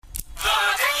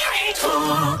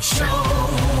Talk Show.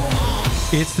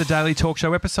 It's the Daily Talk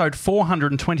Show, episode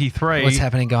 423. What's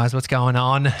happening, guys? What's going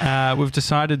on? We've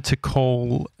decided to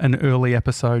call an early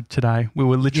episode today. We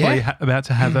were literally about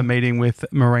to have a meeting with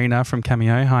Marina from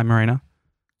Cameo. Hi, Marina.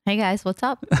 Hey guys, what's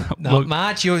up? Not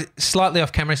much. You're slightly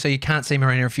off camera, so you can't see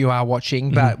Marina if you are watching,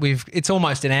 but it's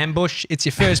almost an ambush. It's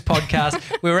your first podcast.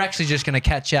 We were actually just going to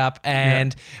catch up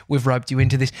and we've roped you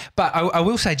into this. But I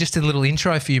will say just a little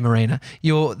intro for you, Marina.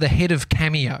 You're the head of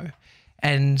Cameo.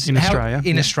 And in Australia.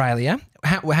 In Australia.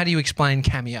 How do you explain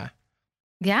Cameo?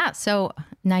 Yeah, so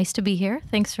nice to be here.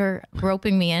 Thanks for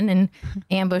roping me in and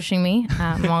ambushing me.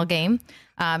 I'm all game.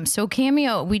 So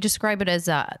Cameo, we describe it as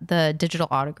the digital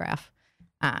autograph.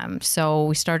 So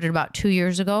we started about 2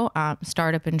 years ago,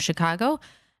 startup in Chicago,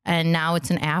 and now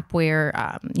it's an app where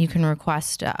you can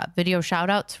request video shout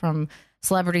outs from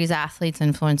celebrities, athletes,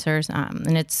 influencers,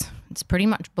 and it's pretty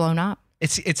much blown up.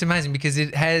 It's amazing because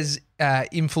it has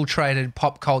infiltrated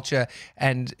pop culture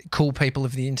and cool people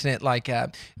of the internet, like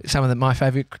some of my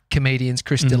favorite comedians,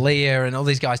 Chris D'Elia, and all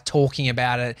these guys talking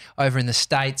about it over in the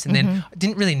States. And then I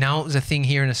didn't really know it was a thing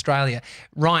here in Australia.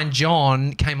 Ryan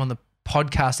John came on the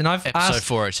podcast, and I've episode asked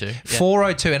 402.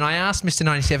 402, and I asked Mr.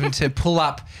 97 to pull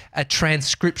up a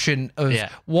transcription of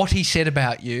what he said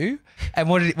about you. And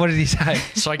what did he say?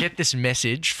 So I get this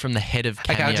message from the head of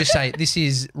Cameo. Okay, I'll just say this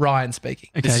is Ryan speaking.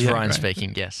 This is Ryan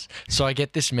speaking, yes. So I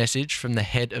get this message from the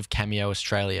head of Cameo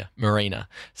Australia, Marina,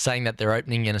 saying that they're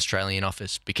opening an Australian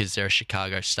office because they're a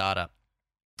Chicago startup.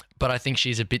 But I think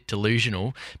she's a bit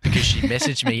delusional because she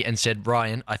messaged me and said,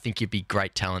 Ryan, I think you'd be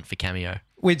great talent for Cameo.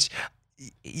 Which...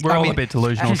 We're all a bit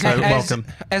delusional, so welcome.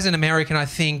 As an American, I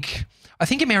think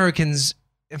Americans,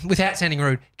 without sounding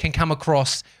rude, can come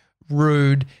across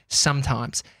rude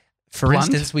sometimes. For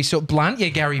instance, we saw Blunt,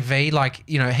 Gary V. Like,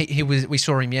 you know, we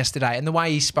saw him yesterday, and the way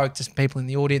he spoke to people in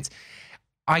the audience,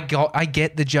 I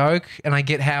get the joke, and I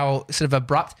get how sort of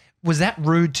abrupt. Was that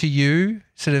rude to you?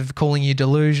 Sort of calling you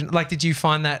delusional? Like, did you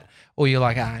find that? Or you're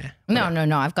like,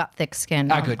 No. I've got thick skin.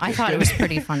 Good. I thought it was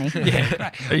pretty funny.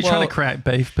 Are you trying to create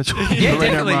beef between Yeah, Marina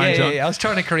definitely. and Ryan John? Yeah. I was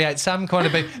trying to create some kind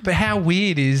of beef. But how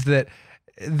weird is that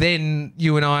then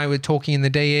you and I were talking in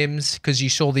the DMs because you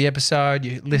saw the episode,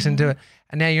 you listened to it,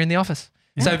 and now you're in the office.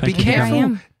 Yeah, so be you.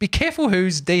 careful. Be careful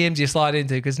whose DMs you slide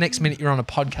into because next minute you're on a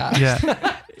podcast.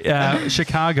 Yeah.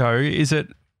 Chicago, is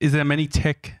there many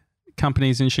tech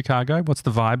companies in Chicago? What's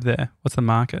the vibe there? What's the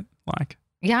market like?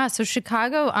 Yeah, so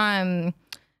Chicago,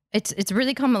 it's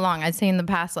really come along. I'd say in the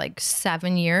past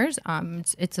 7 years,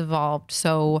 it's evolved.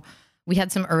 So we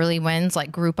had some early wins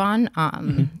like Groupon,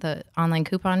 the online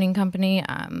couponing company,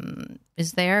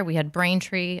 is there. We had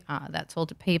Braintree that sold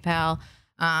to PayPal,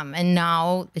 and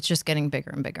now it's just getting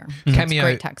bigger and bigger. Cameo, it's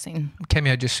great tech scene.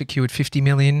 Cameo just secured $50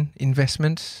 million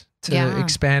investment to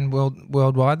expand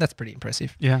worldwide. That's pretty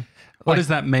impressive. Yeah. What does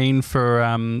that mean for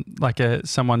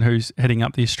someone who's heading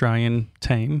up the Australian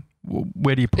team?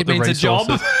 Where do you put the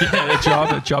resources? It means a job. Yeah, a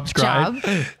job. A job's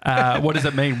great. What does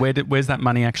it mean? Where's that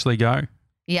money actually go?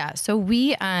 Yeah, so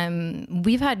we've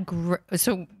had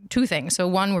two things. So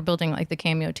one, we're building the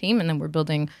Cameo team, and then we're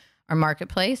building our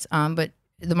marketplace. But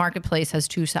the marketplace has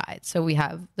two sides. So we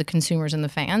have the consumers and the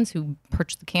fans who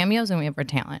purchase the Cameos, and we have our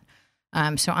talent.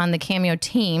 So on the Cameo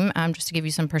team, just to give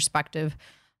you some perspective,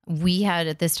 we had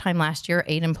at this time last year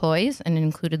 8 employees, and it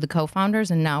included the co-founders,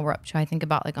 and now we're up to I think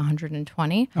about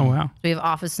 120. Oh wow! So we have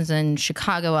offices in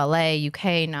Chicago, LA,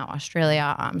 UK, now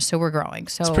Australia. So we're growing.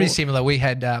 So it's pretty similar. We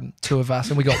had 2 of us,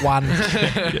 and we got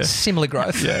 1. Similar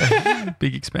growth. Yeah,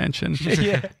 big expansion.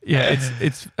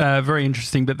 It's very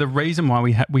interesting. But the reason why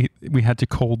we had to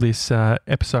call this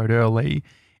episode early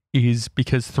is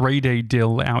because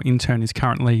 3D-Dyl, our intern, is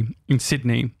currently in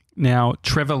Sydney now.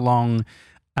 Trevor Long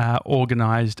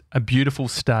organised a beautiful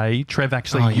stay. Trev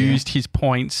actually used his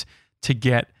points to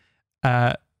get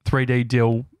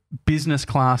 3D-Dyl business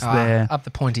class there, up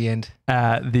the pointy end.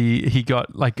 He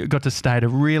got to stay at a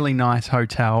really nice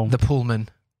hotel, the Pullman.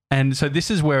 And so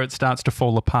this is where it starts to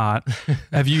fall apart.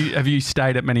 Have you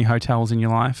stayed at many hotels in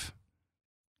your life?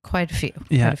 Quite a few.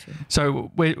 Yeah. Quite a few.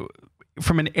 So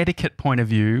from an etiquette point of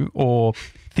view, or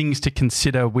things to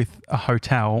consider with a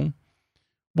hotel,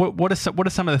 what are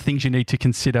some of the things you need to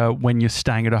consider when you're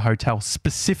staying at a hotel,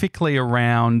 specifically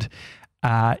around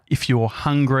if you're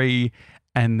hungry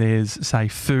and there's, say,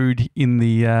 food in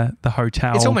the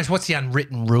hotel? It's almost what's the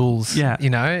unwritten rules, yeah.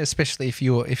 Especially if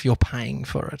you're paying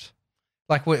for it.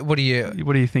 Like what do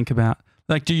you think about?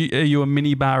 Like, are you a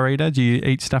mini bar eater? Do you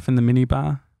eat stuff in the mini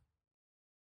bar?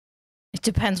 It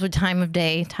depends what time of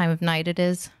day, time of night it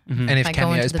is. Mm-hmm. And if I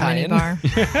go into Cameo's the paying. mini bar.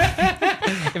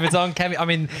 if it's on Cameo, I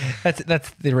mean,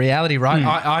 that's the reality, right?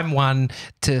 I'm one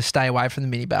to stay away from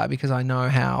the minibar because I know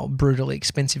how brutally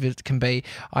expensive it can be.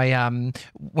 I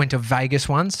went to Vegas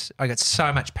once. I got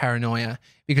so much paranoia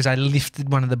because I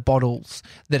lifted one of the bottles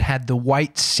that had the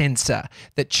weight sensor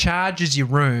that charges your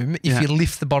room if you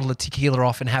lift the bottle of tequila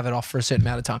off and have it off for a certain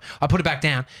amount of time. I put it back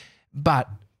down, but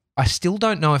I still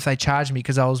don't know if they charged me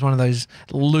because I was one of those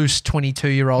loose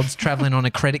 22-year-olds traveling on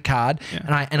a credit card,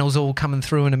 and it was all coming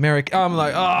through in America. I'm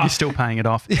like, oh. You're still paying it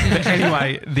off. But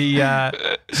anyway,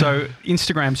 so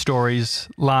Instagram stories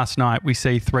last night, we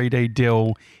see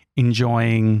 3D-Dill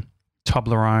enjoying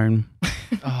Toblerone.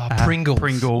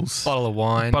 Pringles. Bottle of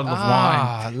wine.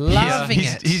 Loving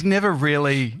it. He's never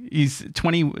really, he's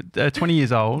 20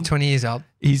 years old. 20 years old.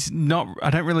 He's not, I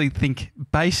don't really think,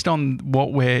 based on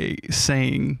what we're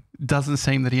seeing, doesn't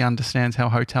seem that he understands how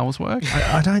hotels work.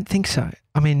 I don't think so.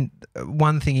 I mean,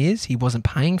 one thing is he wasn't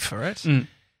paying for it.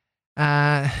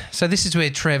 So this is where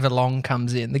Trevor Long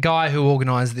comes in, the guy who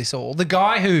organised this all, the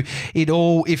guy who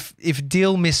if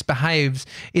Dill misbehaves,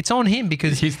 it's on him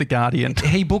because he's the guardian.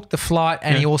 He booked the flight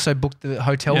and he also booked the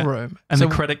hotel room, and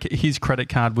his credit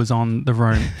card was on the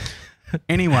room.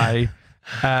 Anyway,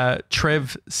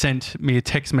 Trev sent me a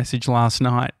text message last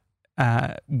night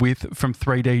from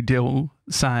 3D-Dill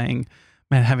saying,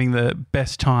 "Man, having the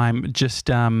best time, just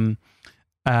enjoying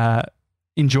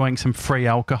some free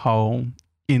alcohol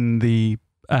in the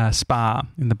spa,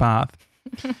 in the bath."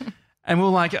 And we're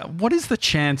like, what is the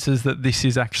chances that this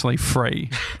is actually free,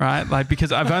 right? Like,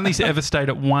 because I've only ever stayed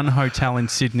at one hotel in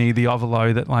Sydney, the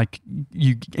Ovalo, that like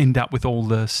you end up with all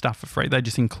the stuff for free. They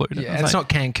just include it. Yeah, it's not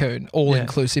Cancun,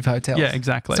 all-inclusive hotels. Yeah,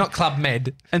 exactly. It's not Club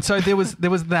Med. And so there was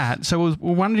that. So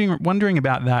we're wondering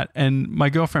about that. And my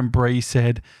girlfriend Bree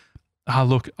said, "Oh,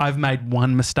 look, I've made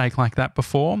one mistake like that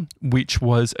before, which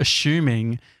was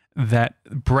assuming that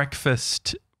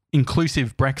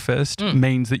inclusive breakfast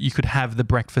means that you could have the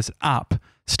breakfast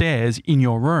upstairs in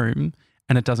your room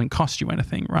and it doesn't cost you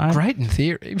anything, right?" Great in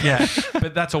theory. Yeah,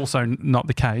 but that's also not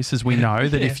the case, as we know,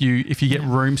 that if you get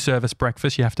room service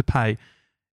breakfast, you have to pay.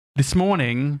 This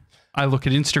morning, I look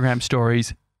at Instagram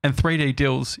stories and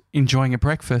 3D-Dill's enjoying a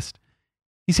breakfast.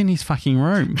 He's in his fucking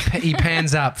room. He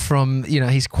pans up from,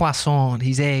 his croissant,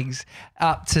 his eggs,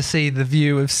 up to see the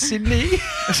view of Sydney.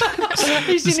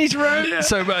 He's in his room. Yeah.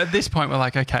 So at this point, we're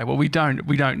like, okay, well, we don't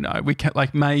know. We can,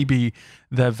 like, maybe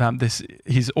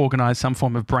he's organised some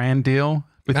form of brand deal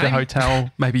with the hotel.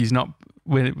 Maybe he's not,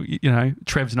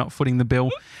 Trev's not footing the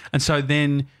bill. And so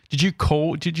then, did you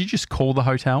just call the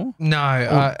hotel? No,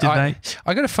 I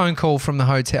got a phone call from the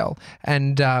hotel,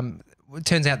 and it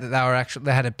turns out that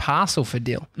they had a parcel for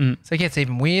Dill. So it gets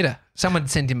even weirder. Someone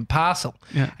sent him a parcel.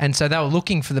 Yeah. And so they were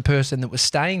looking for the person that was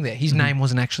staying there. His name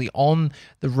wasn't actually on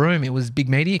the room. It was a big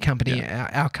media company,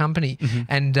 our company.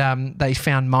 And they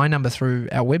found my number through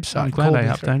our website. I'm glad they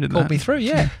updated that. Called me through,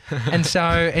 yeah. And so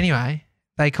anyway,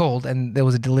 they called and there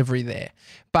was a delivery there.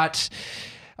 But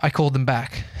I called them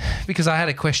back because I had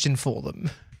a question for them.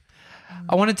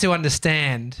 I wanted to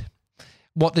understand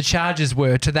what the charges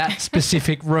were to that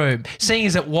specific room, seeing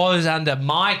as it was under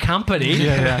my company.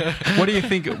 Yeah. What do you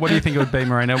think? What do you think it would be,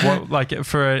 Marina? What, like,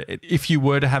 if you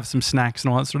were to have some snacks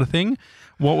and all that sort of thing,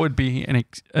 what would be an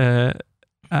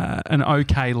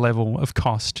okay level of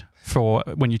cost for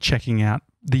when you're checking out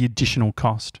the additional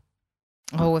cost?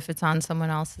 Oh, if it's on someone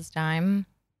else's dime.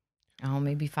 Oh,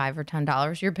 maybe $5 or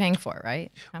 $10 you're paying for it,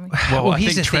 right? Well, I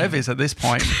think Trev is at this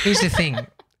point. Here's the thing.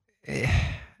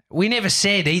 We never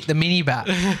said eat the minibar.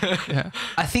 Yeah.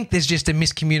 I think there's just a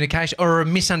miscommunication or a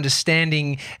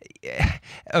misunderstanding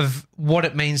of what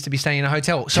it means to be staying in a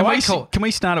hotel. So can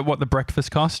we start at what the breakfast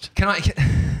cost?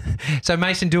 So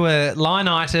Mason, do a line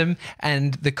item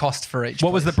and the cost for each.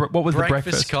 What was the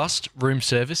breakfast cost? Room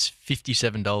service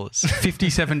 $57.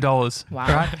 $57. Wow.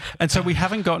 Right? And so we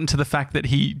haven't gotten to the fact that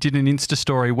he did an Insta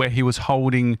story where he was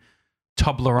holding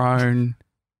Toblerone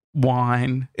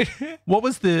wine. What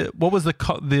was the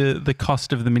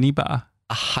cost of the minibar?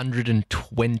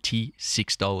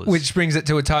 $126. Which brings it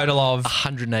to a total of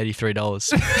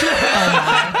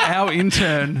 $183. Our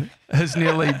intern has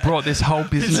nearly brought this whole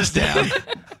business down.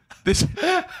 Is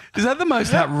that the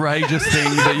most outrageous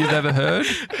thing that you've ever heard?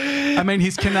 I mean,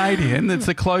 he's Canadian. It's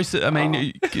the closest. I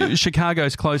mean,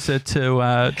 Chicago's closer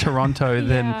to Toronto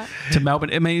than to Melbourne.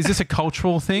 I mean, is this a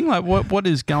cultural thing? Like, what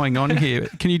is going on here?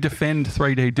 Can you defend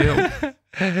 3D-Dill?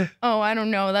 Oh, I don't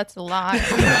know. That's a lot.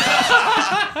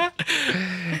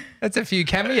 That's a few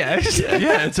cameos.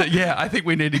 Yeah, I think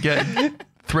we need to get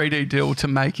 3D-Dill to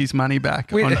make his money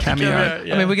back on Cameo. I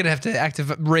mean, we're going to have to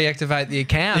reactivate the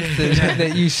account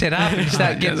that you set up and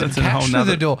start getting some cash through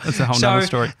the door. That's a whole nother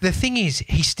story. The thing is,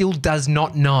 he still does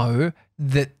not know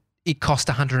that it cost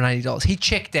 $180. He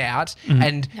checked out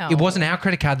and it wasn't our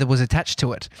credit card that was attached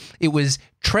to it. It was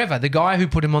Trevor, the guy who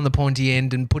put him on the pointy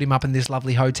end and put him up in this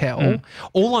lovely hotel,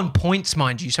 all on points,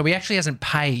 mind you. So he actually hasn't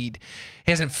paid.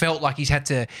 He hasn't felt like he's had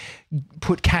to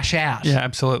put cash out. Yeah,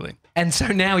 absolutely. And so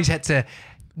now he's had to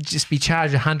just be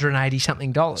charged $180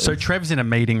 something. So Trev's in a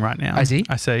meeting right now. Is he?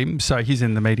 I see. So he's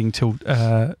in the meeting till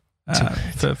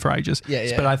for ages.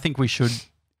 Yeah. But I think we should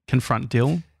confront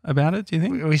Dill about it. Do you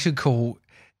think? We should call.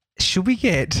 Should we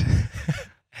get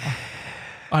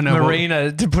I know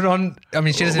Marina to put on? I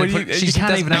mean, she doesn't. You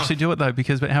can't even actually do it though,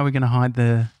 because how are we going to hide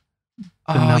the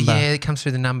number? Yeah, it comes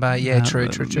through the number. Yeah, No, true. no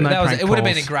It prank would have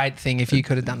been a calls. great thing if you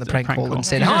could have done the prank call call. and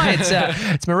said, "Hi,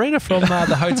 it's Marina from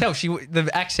the hotel." The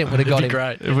accent would have got him.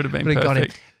 Great. It would have been Would have got him.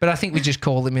 perfect. But I think we just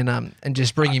call him in and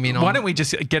just bring him in. Why don't we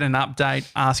just get an update?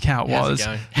 Ask how it How's was. it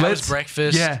going? How was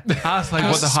breakfast? Yeah. Ask like How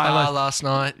what was the spa highlight. last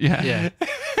night? Yeah.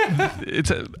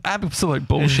 It's absolute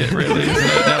bullshit, really. Isn't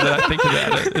it? Now that I think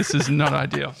about it, this is not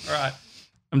ideal. All right.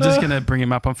 I'm just going to bring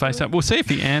him up on FaceTime. We'll see if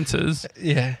he answers.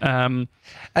 Yeah.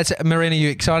 Marina, are you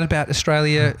excited about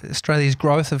Australia's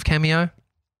growth of Cameo?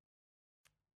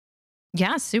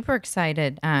 Yeah, super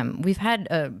excited. We've had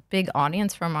a big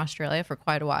audience from Australia for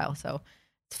quite a while, so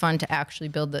it's fun to actually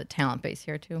build the talent base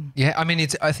here too. Yeah, I mean,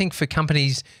 I think for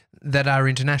companies that are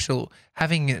international,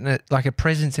 having a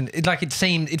presence in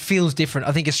it feels different.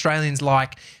 I think Australians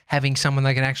like having someone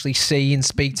they can actually see and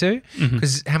speak to,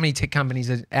 because how many tech companies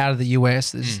are out of the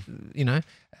US? There's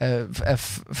a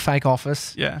fake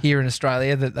office here in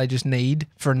Australia that they just need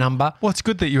for a number. Well, it's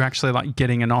good that you're actually like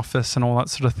getting an office and all that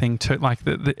sort of thing too, like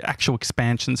the actual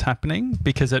expansion's happening,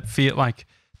 because it feel like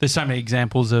there's so many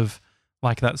examples of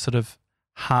like that sort of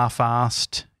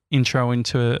half-assed intro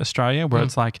into Australia where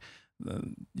it's like,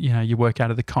 you work out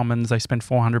of the Commons, they spend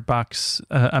 $400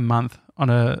 a month on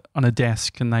a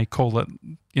desk and they call it,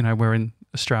 we're in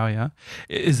Australia.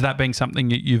 Is that being something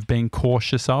that you've been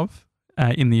cautious of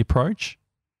in the approach?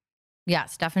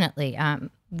 Yes, definitely.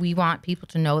 We want people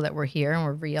to know that we're here and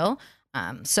we're real.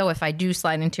 So if I do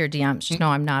slide into your DMs, just know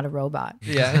I'm not a robot.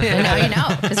 Yeah. You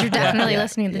know, because you're definitely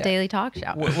listening to the Daily Talk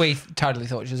Show. We totally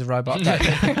thought she was a robot.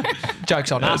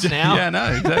 Joke's on us now. Yeah, no,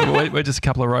 exactly. We're just a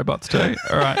couple of robots too.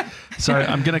 All right. So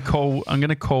I'm gonna call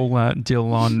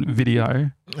Dill on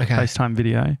video, FaceTime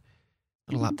video.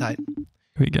 Little update. Here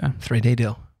we go.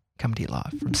 3D-Dill coming to you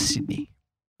live from Sydney,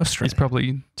 Australia. He's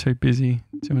probably too busy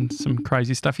doing some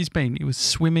crazy stuff. He was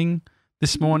swimming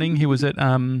this morning. He was at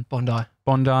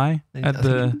Bondi.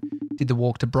 Did the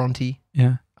walk to Bronte.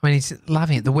 Yeah. I mean, he's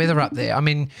loving it. The weather up there. I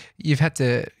mean, you've had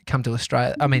to come to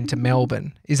Australia. I mean, to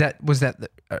Melbourne.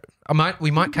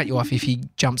 We might cut you off if he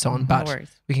jumps on, but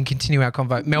we can continue our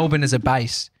convo. Melbourne as a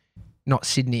base, not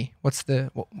Sydney. What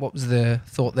was the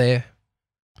thought there?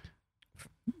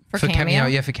 For Cameo?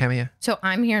 Yeah, for Cameo. So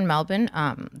I'm here in Melbourne.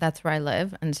 That's where I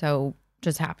live. And so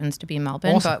just happens to be in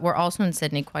Melbourne. Awesome. But we're also in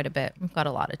Sydney quite a bit. We've got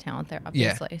a lot of talent there,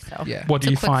 obviously. So Yeah. What do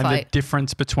you find flight. the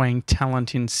difference between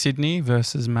talent in Sydney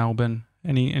versus Melbourne?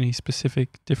 Any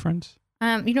specific difference?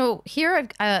 Here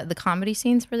the comedy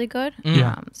scene's really good.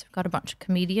 Yeah. So we've got a bunch of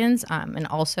comedians, and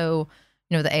also,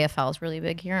 the AFL is really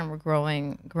big here, and we're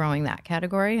growing that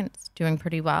category, and it's doing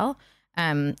pretty well.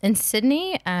 In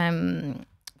Sydney,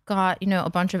 got a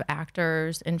bunch of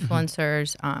actors,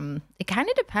 influencers. It kind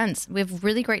of depends. We have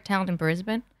really great talent in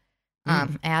Brisbane,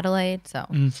 Adelaide, so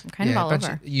we're kind of all a bunch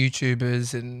over. of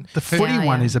YouTubers and The footy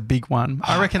one is a big one.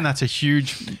 I reckon that's a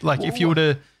huge, like if you were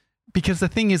to, because the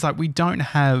thing is like we don't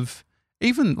have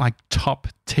even like top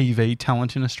TV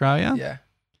talent in Australia. Yeah.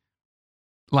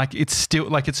 Like it's still,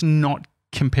 like it's not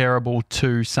comparable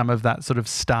to some of that sort of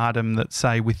stardom that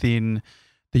say within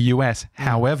the US.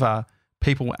 However,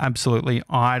 people absolutely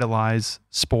idolize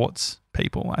sports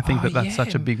people. I think that's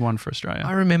such a big one for Australia.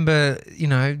 I remember,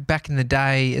 back in the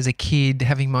day as a kid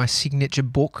having my signature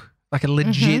book, like a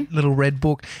legit little red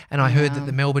book, and I heard that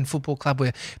the Melbourne Football Club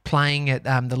were playing at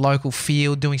the local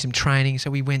field doing some training, so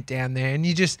we went down there and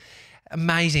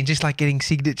amazing, just like getting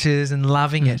signatures and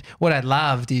loving it. What I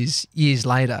loved is years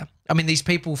later, I mean, these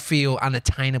people feel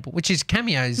unattainable, which is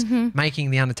Cameo's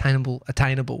making the unattainable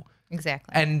attainable.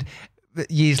 Exactly. And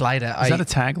years later, Is that a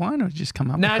tagline or did you just come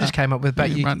up with I just came up with, but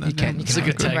you can. It's a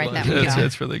good write that tagline. one down.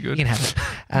 It's really good. You can have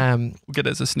it. We'll get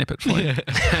it as a snippet for you.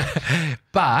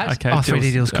 But Okay,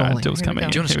 3D-Dill's calling. Dill's Here we coming. go.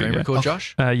 Do you want a Here we screen go. record,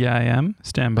 Josh? Yeah, I am.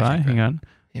 Stand by. Okay, Hang on.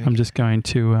 Here we I'm go. just going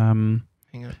to.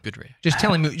 Hang on. Good reaction. Just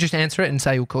tell him. Just answer it and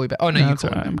say we'll call you back. Oh no, you it's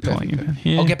call all right, him. I'm calling you Perfect. back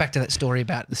here. I'll get back to that story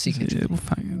about the signature. Yeah, well,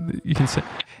 fine. You can say,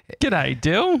 "G'day,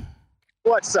 Dill."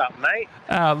 What's up, mate?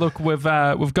 Look, we've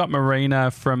got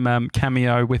Marina from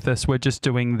Cameo with us. We're just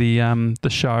doing the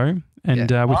show,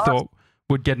 and we thought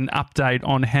would get an update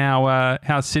on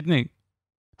how's Sydney.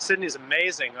 Sydney's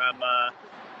amazing.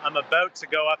 I'm about to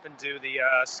go up and do the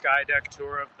sky deck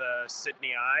tour of the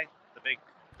Sydney Eye, the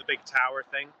big tower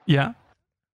thing. Yeah.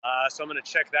 So I'm going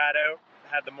to check that out.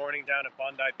 Had the morning down at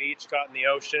Bondi Beach, got in the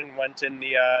ocean, went in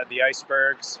the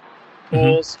icebergs,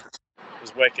 pools. It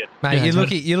was wicked. Mate,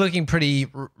 you're looking pretty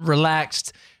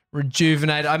relaxed,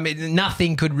 rejuvenated. I mean,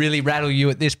 nothing could really rattle you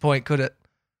at this point, could it?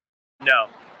 No,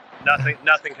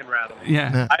 nothing can rattle me.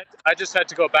 Yeah. I just had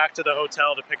to go back to the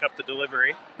hotel to pick up the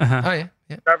delivery. Uh-huh. Oh,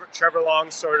 yeah. Trevor Long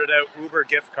sorted out Uber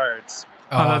gift cards.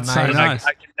 Oh, that's so mate. nice.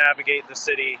 I can navigate the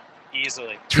city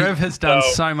easily. Trev has done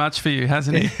so much for you,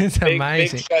 hasn't he? It's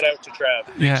amazing. Big shout out to Trev.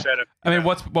 Yeah. Shout out to I mean,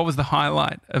 Trev. what was the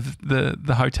highlight of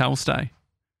the hotel stay?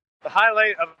 The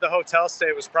highlight of the hotel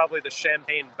stay was probably the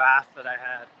champagne bath that I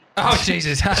had. Oh,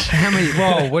 Jesus. How many?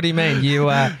 Whoa, what do you mean? You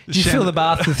fill the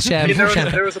bath with champagne?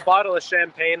 There was a bottle of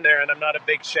champagne there, and I'm not a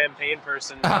big champagne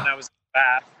person, and I was in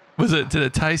the bath. Did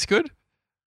it taste good?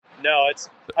 No, that's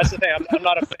the thing. I'm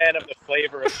not a fan of the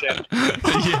flavor of champagne.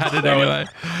 You had it anyway.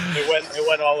 It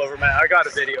went all over I got a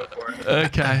video for it.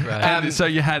 Okay. Right. So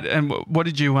you had, and what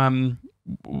did you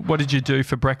do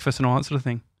for breakfast and all that sort of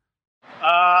thing?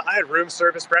 I had room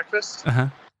service breakfast. Yeah.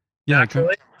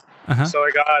 Naturally. Uh-huh. So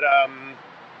I got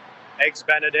eggs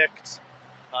Benedict,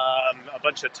 a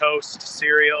bunch of toast,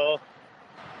 cereal,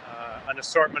 an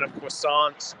assortment of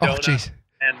croissants, donuts,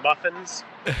 and muffins.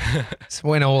 So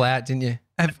went all out, didn't you?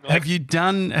 Have you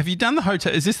done the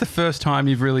hotel? Is this the first time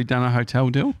you've really done a hotel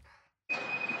deal?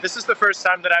 This is the first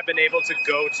time that I've been able to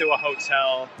go to a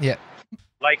hotel Yeah.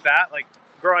 like that. Like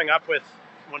growing up with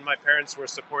when my parents were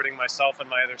supporting myself and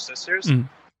my other sisters,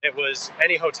 it was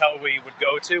any hotel we would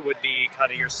go to would be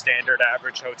kind of your standard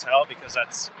average hotel because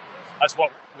that's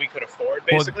what we could afford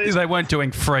basically. Well, they weren't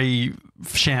doing free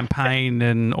champagne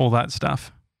and all that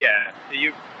stuff. Yeah,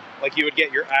 you would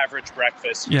get your average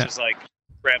breakfast, which is like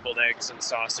scrambled eggs and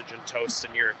sausage and toast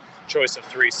and your choice of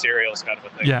 3 cereals kind of a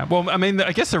thing. Yeah, well, I mean,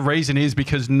 I guess the reason is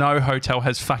because no hotel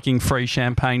has fucking free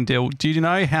champagne deal. Do you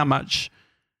know how much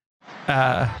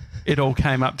it all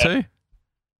came up to?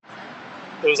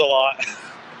 It was a lot.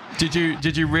 Did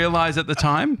you realize at the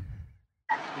time?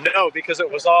 No, because it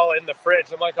was all in the fridge.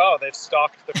 I'm like, oh, they've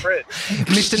stocked the fridge.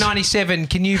 Mr. 97,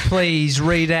 can you please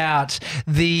read out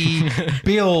the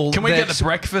bill? Can we get the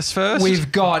breakfast first?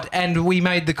 We've got, and we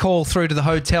made the call through to the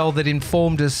hotel that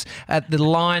informed us at the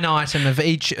line item of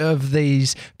each of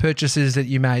these purchases that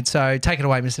you made. So take it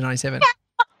away, Mr. 97.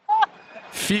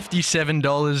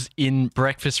 $57 in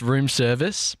breakfast room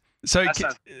service. So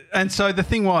the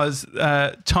thing was,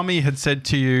 Tommy had said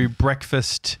to you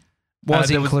breakfast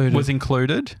was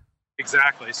included.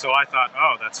 Exactly. So I thought,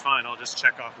 oh, that's fine. I'll just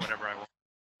check off whatever I want.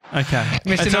 Okay.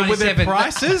 Mr. And so were there 97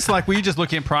 prices? Like, were you just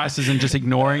looking at prices and just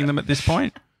ignoring them at this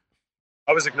point?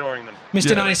 I was ignoring them.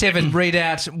 Mr. 97, read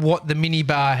out what the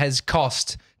minibar has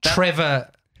cost.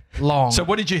 Trevor Long. So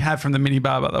what did you have from the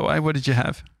minibar, by the way? What did you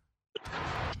have?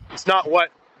 It's not what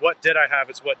did I have,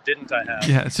 it's what didn't I have.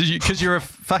 Yeah, so because you're a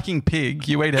fucking pig,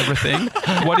 you eat everything.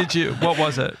 What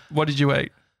was it? What did you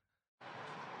eat?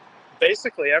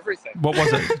 Basically everything. What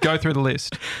was it? Go through the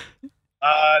list.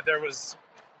 There was,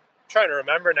 I'm trying to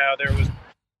remember now,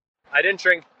 I didn't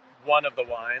drink one of the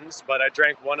wines, but I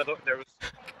drank there was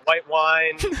white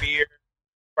wine, beer,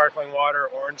 sparkling water,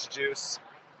 orange juice,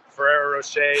 Ferrero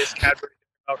Rochers, Cadbury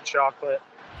milk chocolate,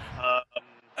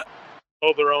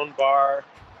 Toblerone bar.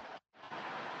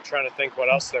 I'm trying to think what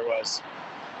else there was.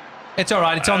 It's all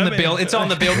right. It's on the bill. It's on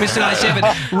the bill. Mr.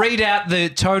 97, read out the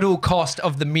total cost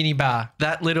of the minibar.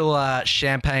 That little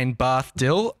champagne bath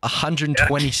dill,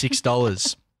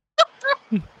 $126.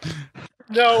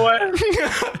 No way.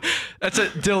 That's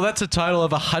a total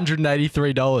of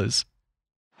 $183.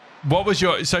 What was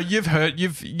so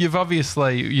you've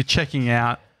obviously, you're checking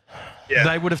out. Yeah.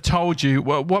 They would have told you,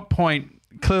 well, at what point,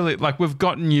 clearly, like we've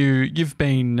gotten you've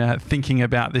been thinking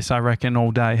about this, I reckon,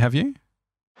 all day, have you?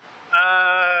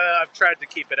 I've tried to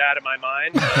keep it out of my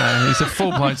mind. Okay, he's a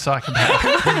full-blown psychopath.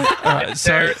 All right, It's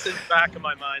in the back of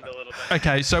my mind a little bit.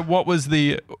 Okay, so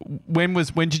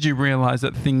when did you realise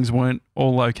that things weren't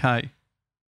all okay?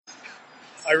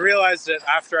 I realized it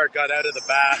after I got out of the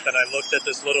bath and I looked at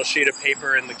this little sheet of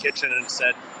paper in the kitchen and it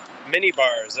said mini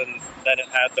bars, and then it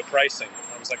had the pricing.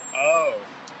 I was like, oh.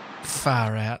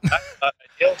 Far out. That's not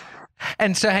ideal.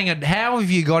 And so hang on, how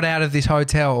have you got out of this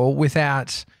hotel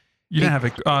without... You don't have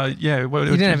a... yeah. What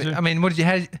you didn't have, I mean, what did you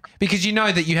have? Because you know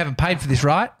that you haven't paid for this,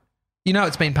 right? You know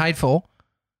it's been paid for.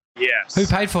 Yes. Who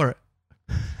paid for it?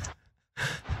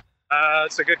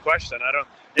 It's a good question.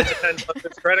 It depends on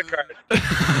this credit card.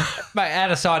 Mate,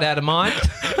 out of sight, out of mind.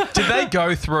 Did they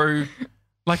go through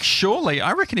Like, surely,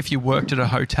 I reckon if you worked at a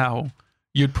hotel,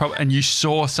 you'd probably, and you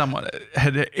saw someone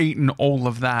had eaten all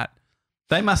of that,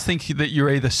 they must think that you're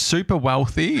either super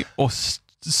wealthy or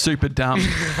super dumb.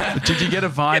 Did you get a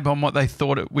vibe on what they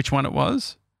thought which one it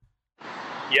was?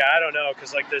 Yeah, I don't know,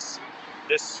 because like this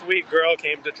sweet girl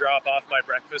came to drop off my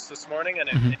breakfast this morning, and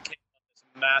it came on this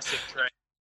massive tray.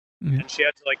 And she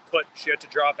had to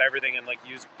drop everything and like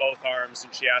use both arms,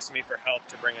 and she asked me for help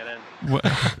to bring it in. Well,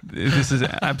 this is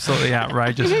absolutely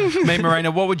outrageous. I mean, Marina,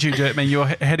 what would you do? I mean, you're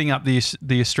heading up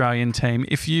the Australian team.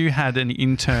 If you had an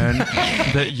intern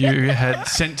that you had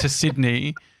sent to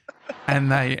Sydney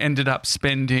and they ended up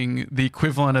spending the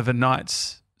equivalent of a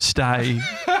night's stay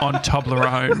on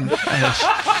Toblerone,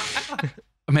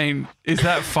 I mean, is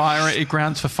that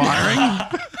grounds for firing?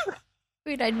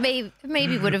 I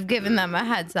maybe would have given them a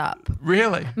heads up.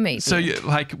 Really? Maybe. So,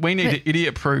 we need to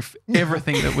idiot-proof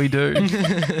everything that we do.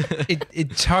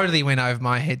 It totally went over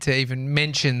my head to even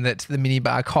mention that the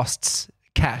minibar costs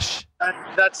cash.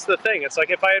 That's the thing. It's like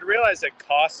if I had realized it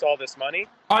costs all this money.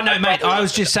 Oh, no, mate. I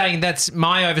was just saying that's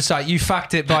my oversight. You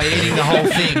fucked it by eating the whole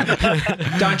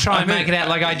thing. Don't try and make it out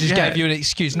like I just gave you an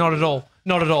excuse. Not at all.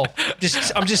 Not at all.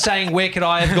 I'm just saying, where could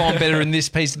I have gone better in this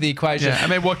piece of the equation? Yeah, I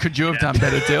mean, what could you have done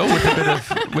better, Dill, with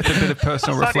a bit of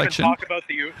personal reflection? Let's not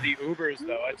even talk about the Ubers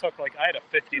though. I had a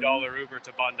 $50 Uber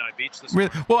to Bondi Beach this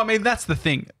morning. Well, I mean, that's the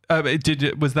thing.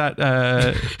 Was that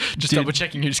just double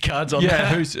checking whose cards on?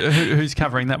 Yeah, who's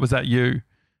covering that? Was that you?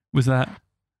 Was that?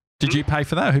 Did you pay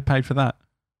for that? Who paid for that?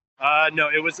 No,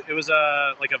 it was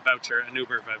like a voucher, an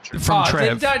Uber voucher from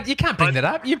Trev. You can't bring that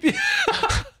up.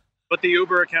 But the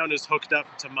Uber account is hooked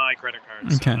up to my credit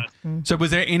card. Okay. So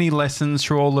was there any lessons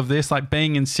through all of this? Like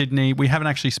being in Sydney, we haven't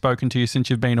actually spoken to you since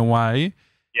you've been away.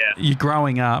 Yeah. You're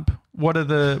growing up. What are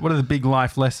the big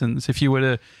life lessons? If you were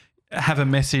to have a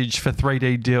message for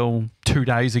 3D-Dyl 2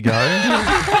 days ago,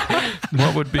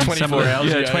 what would be 24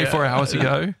 hours ago? 24 hours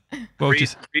ago. Well, read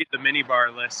the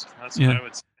minibar list. That's what I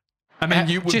would say. I mean,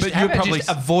 you probably just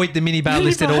avoid the minibar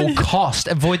list at all cost.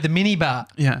 Avoid the minibar.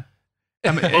 Yeah.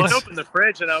 I mean, I opened the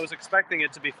fridge and I was expecting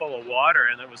it to be full of water,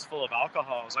 and it was full of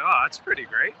alcohol. I was like, oh, that's pretty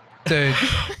great. Dude,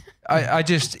 I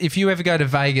just, if you ever go to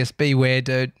Vegas, beware,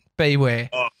 dude. Beware.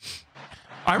 Oh.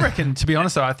 I reckon, to be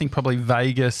honest, though, I think probably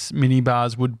Vegas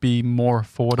minibars would be more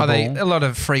affordable. A lot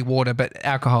of free water, but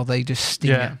alcohol, they just sting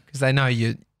you because they know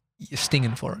you're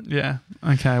stinging for it. Yeah.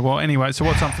 Okay. Well, anyway, so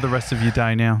what's on for the rest of your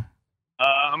day now?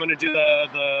 I'm going to do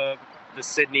the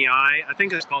Sydney Eye. I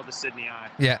think it's called the Sydney Eye.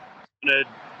 Yeah. I'm going to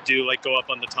go up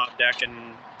on the top deck and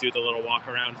do the little walk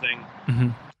around thing. Mm-hmm.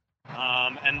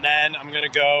 And then I'm going to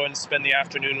go and spend the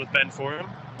afternoon with Ben Forum.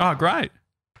 Oh, great.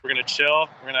 We're going to chill.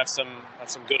 We're going to have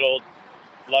some good old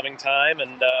loving time.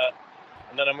 And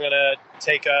then I'm going to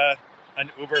take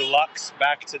an Uber Lux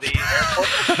back to the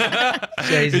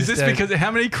airport. Is this because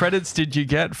how many credits did you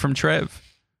get from Trev?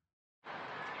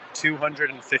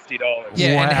 $250.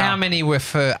 Yeah, wow. and how many were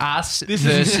for us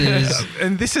versus...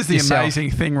 And this is the yourself.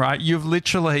 amazing thing, right?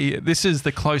 This is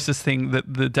the closest thing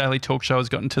that the Daily Talk Show has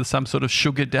gotten to some sort of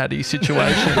sugar daddy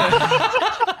situation.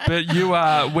 But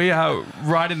we are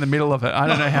right in the middle of it. I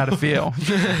don't know how to feel.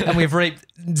 And we've reaped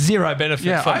zero benefit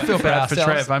Yeah, from I feel for bad for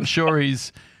ourselves. Trev. I'm sure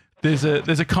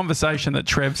there's a conversation that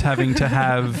Trev's having to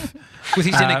have with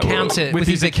his accountant, with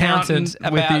his accountant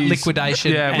about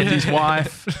liquidation. Yeah, with his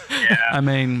wife. Yeah. I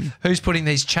mean, who's putting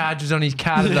these charges on his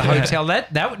card at the hotel?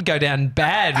 That would go down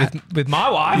bad with my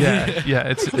wife. Yeah,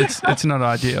 it's not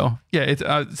ideal. Yeah,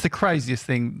 it's the craziest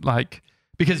thing. Like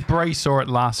because Bree saw it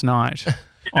last night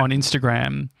on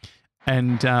Instagram,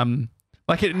 and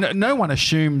no one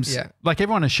assumes. Yeah. Like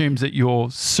everyone assumes that you're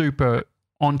super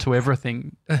onto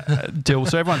everything, Dill.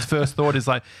 So everyone's first thought is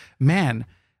like, man,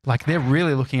 like they're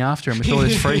really looking after him with all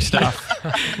this free stuff.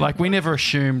 Like we never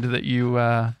assumed that you.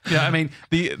 I mean,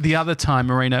 the other time,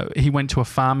 Marina, he went to a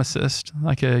pharmacist,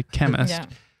 like a chemist,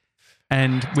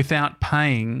 and without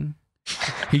paying,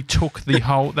 he took the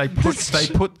whole. They put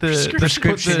the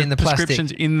prescription in the plastic.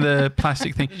 prescriptions in the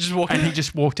plastic thing, and he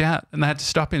just walked out, and they had to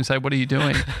stop him and say, "What are you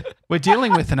doing? We're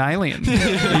dealing with an alien."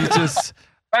 He's just.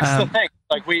 That's the thing.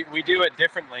 Like we do it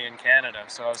differently in Canada.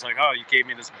 So I was like, oh, you gave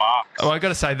me this box. Oh, I got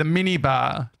to say, the mini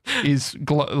bar is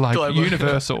global.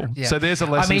 Universal. Yeah. So there's a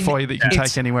lesson for you that you can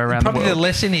take anywhere around the world. Probably the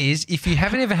lesson is if you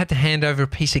haven't ever had to hand over a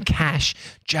piece of cash,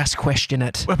 just question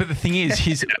it. Well, but the thing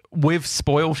is, we've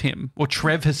spoiled him, or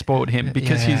Trev has spoiled him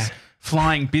because he's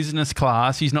flying business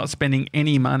class. He's not spending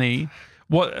any money.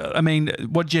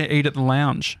 What'd you eat at the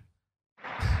lounge?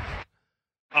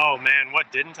 Oh man,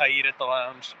 what didn't I eat at the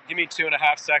lounge? Give me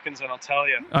 2.5 seconds and I'll tell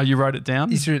you. Oh, you wrote it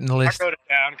down? He's written the list. I wrote it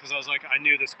down because I was like, I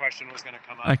knew this question was going to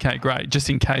come up. Okay, great. Just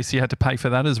in case you had to pay for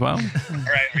that as well. All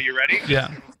right, are you ready?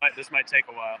 Yeah. This might take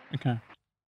a while. Okay.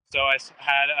 So I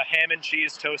had a ham and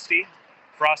cheese toasty,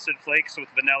 frosted flakes with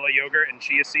vanilla yogurt and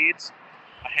chia seeds,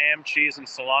 a ham, cheese, and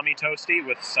salami toasty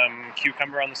with some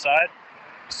cucumber on the side,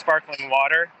 sparkling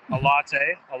water, a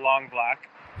latte, a long black,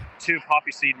 2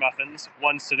 poppy seed muffins,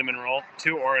 1 cinnamon roll,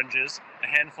 2 oranges, a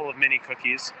handful of mini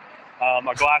cookies, a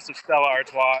glass of Stella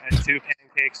Artois, and 2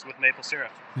 pancakes with maple syrup.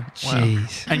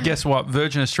 Jeez. And guess what?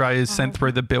 Virgin Australia sent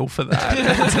through the bill for that.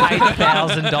 It's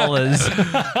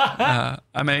 $8,000.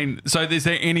 I mean, so is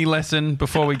there any lesson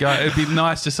before we go? It'd be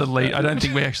nice just to lead. I don't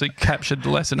think we actually captured the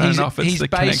lesson enough. It's He's the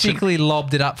connection. basically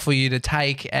lobbed it up for you to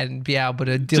take and be able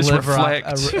to deliver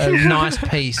reflect. a nice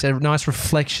piece, a nice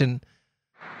reflection.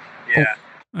 Yeah.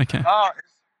 Okay. Oh,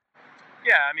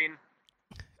 yeah, I mean,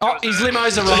 Oh, his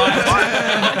limo's arrived.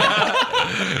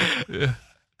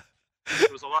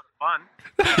 it was a lot of fun.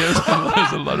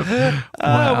 There's a lot of.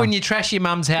 Wow. When you trash your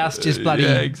mum's house, just bloody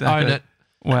Yeah, exactly. own it.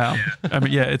 Wow. I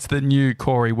mean, yeah, it's the new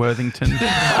Corey Worthington, isn't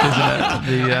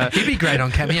it? He'd be great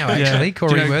on Cameo, actually.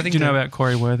 Corey do you know, Worthington. Do you know about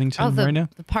Corey Worthington, Oh, Marina?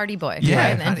 the party boy. Yeah.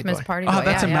 Right? The Party infamous boy. party boy. Oh,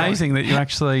 that's yeah, amazing that you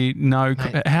actually know.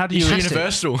 Mate, How do you? you should-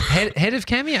 Universal. Head of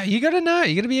Cameo. You got to know.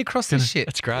 You got to be across this shit.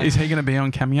 That's great. Is he going to be on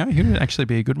Cameo? He would actually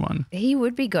be a good one. Yeah. He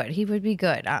would be good. He would be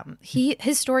good.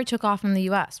 His story took off in the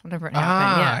U.S. whenever it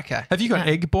happened. Yeah. Okay. Have you got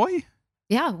Yeah. Egg Boy?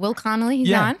 Yeah, Will Connolly,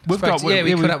 he's on. we've got. Yeah,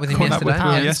 we caught up with him caught up yesterday.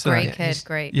 Will Oh, he's a yesterday. great kid.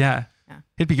 Great. Yeah. Yeah.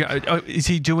 He'd be good. Oh, is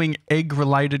he doing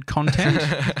egg-related content?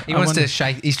 He wants to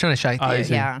shake. He's trying to shake the Oh, egg. is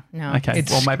he? Yeah, no. Okay. It's-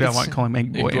 Well, maybe I it's- won't call him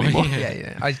Egg Boy Egg Boy. anymore.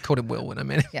 Yeah. I called him Will when I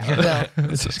met him. Yeah,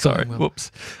 Will. Sorry. Will.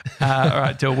 Whoops. All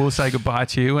right, Dill. We'll say goodbye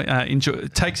to you. Enjoy.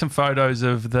 Take some photos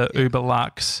of the Uber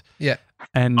Lux. Yeah.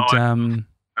 And I will.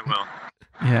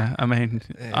 yeah, I mean,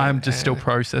 I'm just still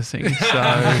processing.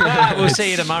 So We'll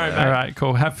see you tomorrow, mate. all right,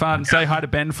 cool. Have fun. Say hi to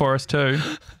Ben for us too,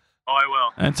 Oh, I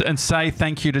will. and say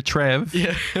thank you to Trev.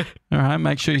 Yeah. All right.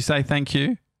 Make sure you say thank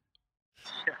you.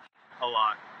 A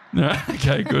lot. All right,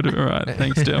 okay. Good. All right.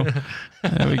 Thanks, Dill.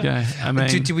 There we go. I mean,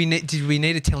 Did we need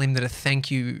to tell him that a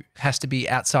thank you has to be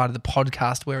outside of the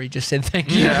podcast where he just said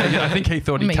thank you? yeah, I think he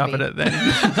thought he Maybe. covered it then.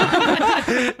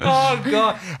 Oh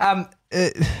God.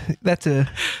 That's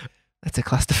a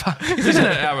clusterfuck. Isn't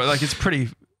it? Like it's pretty.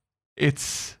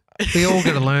 It's We all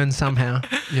got to learn somehow.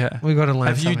 yeah. We got to learn.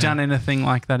 Have you somehow. done anything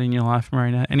like that in your life,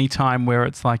 Marina? Any time where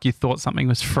it's like you thought something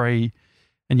was free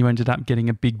and you ended up getting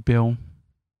a big bill?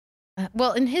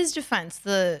 Well, in his defense,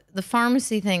 the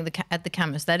pharmacy thing at the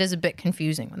chemist, that is a bit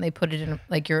confusing when they put it in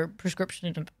like your prescription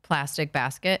in a plastic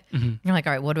basket. Mm-hmm. You're like,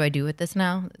 all right, what do I do with this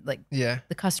now? Like Yeah.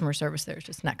 the customer service there is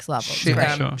just next level. It's Chi-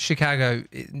 great. Sure. Chicago,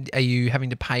 are you having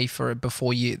to pay for it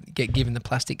before you get given the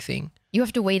plastic thing? You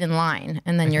have to wait in line,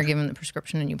 and then you're given the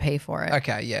prescription and you pay for it.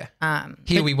 Okay, yeah. but,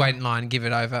 Here we wait in line and give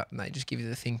it over, and they just give you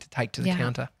the thing to take to the Yeah.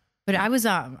 counter. but I was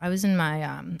in my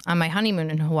on my honeymoon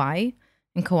in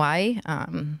Kauai, a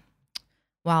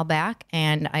while back,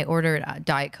 and I ordered a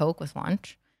Diet Coke with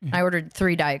lunch. I ordered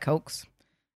 3 Diet Cokes.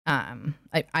 I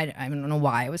don't know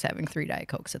why I was having 3 Diet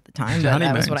Cokes at the time, but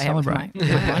that was what I had with my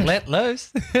lunch. Let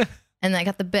loose. And I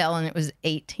got the bill, and it was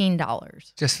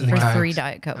 $18 Just for for the Cokes. 3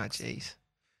 Diet Oh, Cokes. jeez.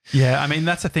 Yeah, I mean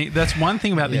that's the thing. That's one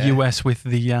thing about Yeah. the US with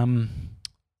the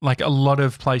like a lot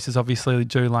of places obviously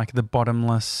do like the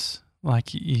bottomless.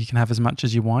 Like you can have as much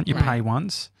as you want. You Right. pay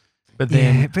once, but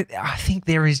then Yeah, but I think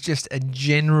there is just a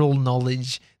general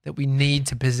knowledge that we need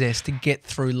to possess to get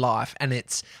through life, and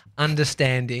it's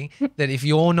understanding that if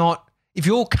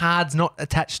your card's not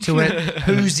attached to it,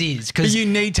 whose is? But Because you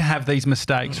need to have these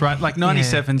mistakes, right? Like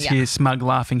 97's Yeah. here, smug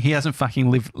laughing. He hasn't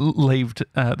fucking left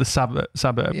the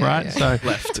suburb, Yeah, right? yeah. So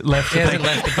left. he hasn't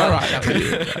left the All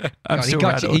right. I'm God, he still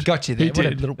got you. He rattled. got you there. He What a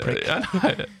did. little prick. I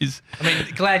know. I mean,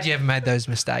 glad you haven't made those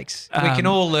mistakes. We can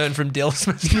all learn from Dill's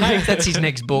mistakes. That's his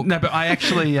next book. No, but I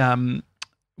actually,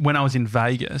 when I was in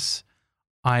Vegas,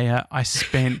 I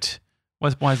spent. Why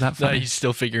is that No, funny? he's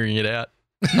still figuring it out.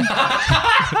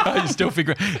 I'm still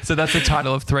figuring. So that's the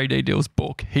title of 3D-Dyl's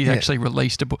book. He actually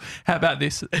released a book. How about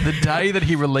this? The day that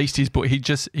he released his book,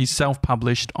 he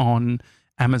self-published on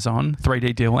Amazon.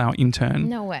 3D-Dyl, our intern.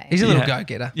 No way. He's a little Yeah.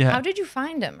 go-getter. Yeah. How did you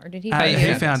find him, or did he? Hey, He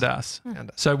yeah. found us.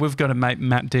 Found us. So we've got a mate,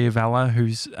 Matt Diavella,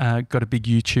 who's got a big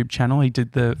YouTube channel. He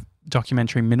did the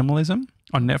documentary Minimalism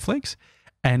on Netflix,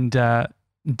 and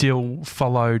Dill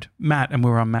followed Matt, and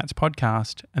we were on Matt's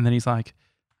podcast. And then he's like,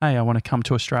 "Hey, I want to come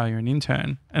to Australia and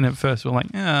intern." And at first we're like,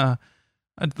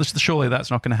 Surely that's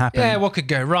not going to happen. Yeah, what could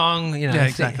go wrong? You know. Yeah,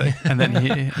 exactly. And then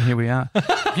here we are.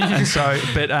 And so,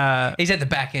 but he's at the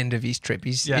back end of his trip.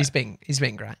 He's been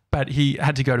great. But he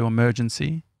had to go to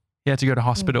emergency. He had to go to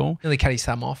hospital. Nearly cut his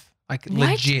thumb off. Like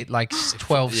legit, like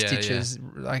 12 stitches.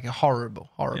 Like horrible.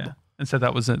 Yeah. And so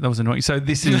that was annoying. So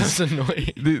this is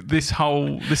annoying. This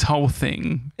whole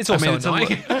thing. It's also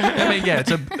annoying.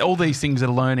 All these things are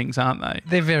learnings, aren't they?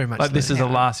 They're very much like this is the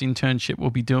last internship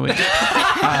we'll be doing.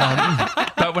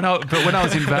 But when I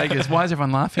was in Vegas, why is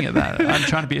everyone laughing at that? I'm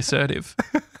trying to be assertive.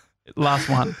 Last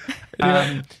one.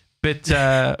 When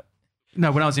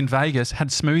I was in Vegas, had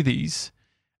smoothies,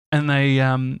 and they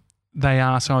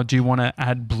asked, "Oh, do you want to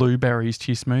add blueberries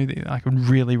to your smoothie?" I would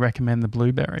really recommend the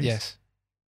blueberries. Yes.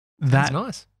 That's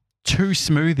nice. 2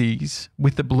 smoothies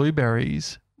with the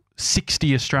blueberries,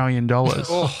 $60 Australian.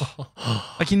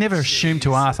 Like you never assume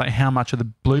to ask like how much are the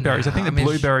blueberries. I think the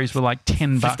blueberries were like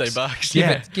 $10.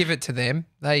 $15. Give it to them.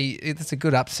 It's a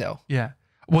good upsell. Yeah.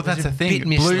 Well, that's the thing.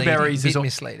 Blueberries is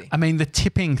misleading. I mean, the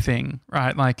tipping thing,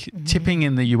 right? Like tipping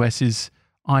in the US is,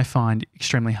 I find,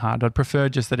 extremely hard. I'd prefer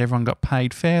just that everyone got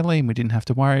paid fairly and we didn't have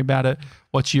to worry about it.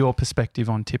 What's your perspective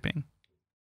on tipping?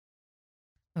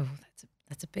 Oh,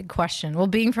 that's a big question. Well,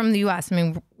 being from the US, I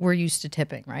mean, we're used to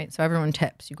tipping, right? So everyone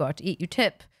tips. You go out to eat, you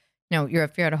tip.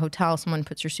 If you're at a hotel, someone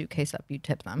puts your suitcase up, you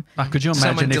tip them. Could you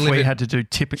imagine if we had to do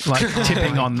tipping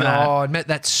on that? Oh,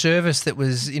 that service that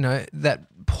was, that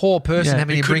poor person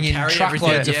having to bring in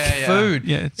truckloads of food.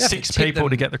 Yeah, 6 people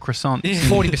to get the croissants.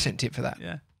 40% tip for that.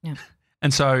 Yeah.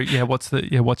 And so, what's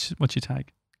your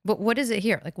take? But what is it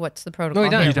here? Like, what's the protocol?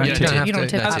 No, you don't. You You don't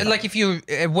tip. Like, if you're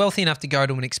wealthy enough to go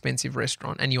to an expensive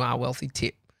restaurant and you are wealthy,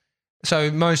 tip. So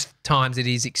most times it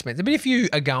is expensive. But if you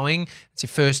are going, it's your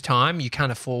first time, you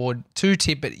can't afford to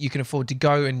tip, but you can afford to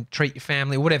go and treat your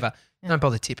family or whatever. Yeah. Don't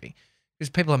bother tipping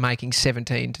because people are making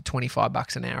 $17 to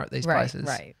 $25 an hour at these places.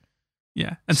 Right.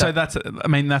 Yeah, and so that's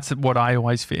what I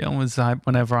always feel is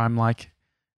whenever I'm like.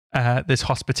 There's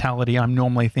hospitality. I'm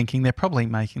normally thinking they're probably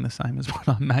making the same as what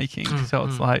I'm making. So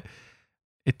it's like,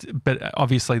 but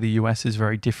obviously the US is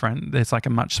very different. There's like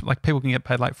people can get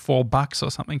paid like $4 or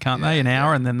something, can't they, an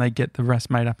hour, and then they get the rest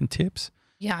made up in tips.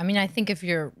 Yeah, I mean, I think if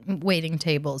you're waiting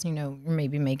tables, you're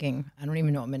maybe making, I don't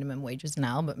even know what minimum wage is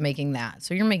now, but making that.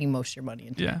 So you're making most of your money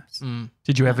in tips. Yeah.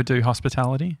 Did you ever do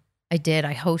hospitality? I did.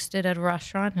 I hosted at a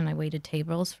restaurant and I waited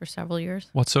tables for several years.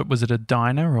 Was it a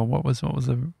diner or what was it?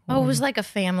 It was like a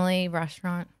family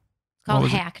restaurant. It's called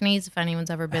Hackney's, if anyone's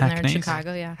ever been there in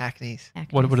Chicago. Yeah. Hackney's.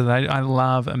 What are they? I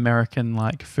love American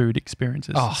like food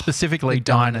experiences, specifically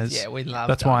diners. Yeah, we love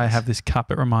That's diners. why I have this cup.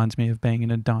 It reminds me of being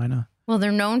in a diner. Well,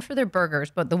 they're known for their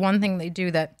burgers, but the one thing they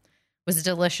do that was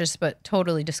delicious but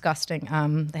totally disgusting,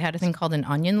 they had a thing called an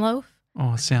onion loaf.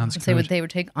 Oh, sounds good. They would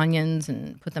take onions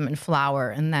and put them in flour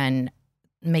and then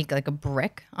make like a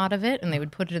brick out of it, and they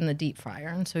would put it in the deep fryer,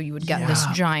 and so you would get this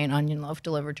giant onion loaf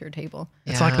delivered to your table.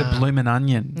 It's like the bloomin'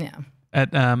 onion. Yeah.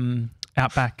 At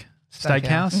Outback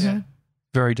Steakhouse. Mm-hmm.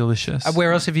 Very delicious.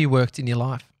 Where else have you worked in your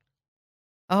life?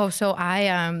 Oh, so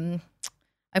I've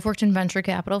worked in venture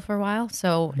capital for a while.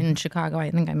 So in Chicago,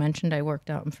 I think I mentioned I worked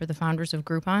for the founders of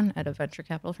Groupon at a venture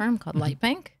capital firm called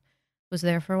Lightbank. Was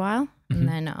there for a while, and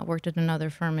then worked at another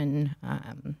firm in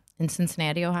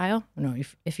Cincinnati, Ohio. I don't know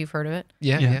if you've heard of it.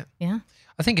 Yeah.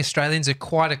 I think Australians are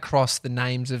quite across the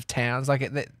names of towns. Like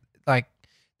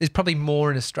there's probably more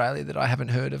in Australia that I haven't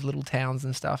heard of, little towns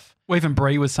and stuff. Well, even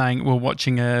Bree was saying we're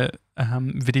watching a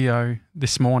video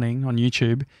this morning on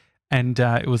YouTube, and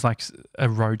it was like a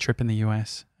road trip in the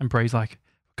US, and Bree's like,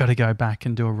 got to go back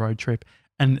and do a road trip,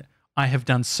 and I have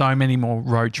done so many more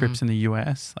road trips in the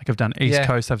US. Like I've done East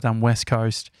Coast, I've done West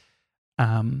Coast,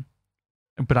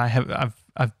 but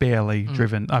I've barely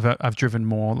driven. I've driven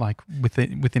more like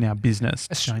within our business.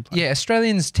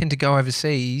 Australians tend to go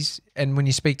overseas, and when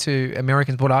you speak to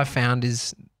Americans, what I've found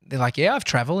is they're like, "Yeah, I've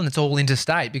traveled," and it's all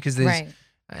interstate because there's,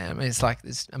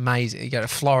 it's amazing. You go to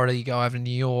Florida, you go over to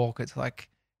New York. It's like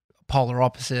polar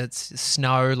opposites,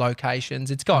 snow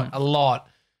locations. It's got a lot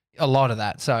of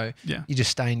that. So you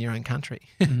just stay in your own country.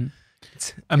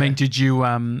 I mean, did you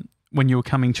when you were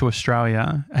coming to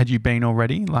Australia, had you been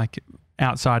already like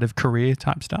outside of career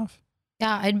type stuff?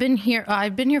 Yeah, I'd been here.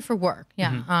 I've been here for work.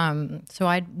 Yeah. So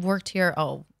I'd worked here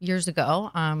years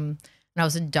ago. And I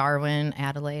was in Darwin,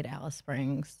 Adelaide, Alice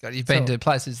Springs. God, you've been to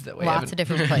places that we lots of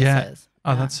different places.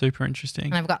 Oh, that's super interesting.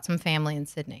 And I've got some family in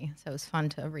Sydney, so it was fun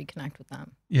to reconnect with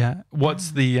them. Yeah.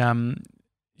 What's the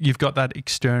you've got that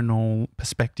external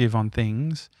perspective on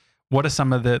things. What are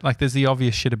some of the, like, there's the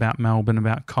obvious shit about Melbourne,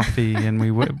 about coffee, and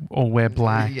we all wear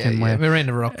black. We're in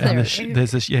the rock. And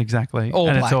there's this, exactly. All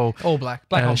and black. It's all black.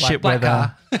 Black on black. shit Black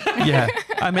weather. car. Yeah.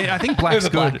 I mean, I think black's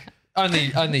good. Black.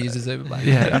 Only uses Uber Black.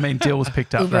 Yeah, I mean, Dill's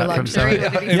picked up Uber that from luxury. somebody.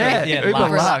 What did he say? Yeah, Yeah, Uber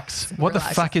Lux. Lux. What the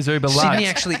Lux. fuck is Uber Lux? Sydney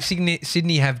actually,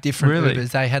 Sydney have different Really?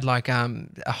 Ubers. They had like a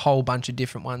whole bunch of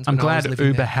different ones. I'm when I was glad living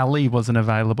Uber there. Heli wasn't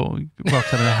available.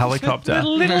 Rocked in a helicopter.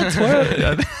 Little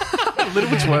twerp. Little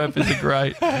twerp is a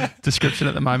great description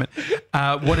at the moment.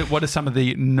 What are some of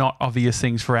the not obvious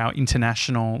things for our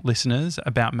international listeners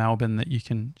about Melbourne that you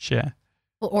can share?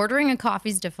 Well, ordering a coffee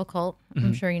is difficult.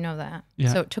 I'm sure you know that.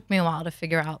 Yeah. So it took me a while to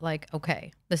figure out, like,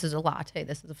 okay, this is a latte,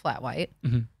 this is a flat white.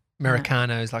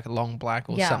 Americano is like a long black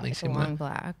or yeah, something it's a similar. long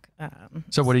black.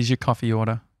 So what is your coffee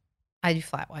order? I do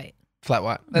flat white. Flat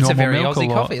white. That's a Normal very milk Aussie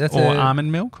or, coffee. That's or a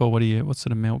almond milk, or what do you? What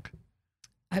sort of milk?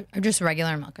 I just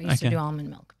regular milk. I used to Okay. do almond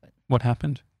milk, but What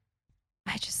happened?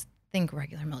 I just think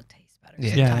regular milk tastes better.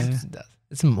 yeah, sometimes. it does.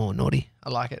 It's more naughty. I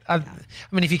like it. I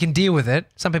mean, if you can deal with it,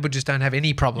 some people just don't have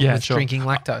any problem Yeah, with sure. drinking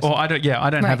lactose. Or I don't. Yeah, I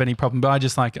don't have Right. any problem. But I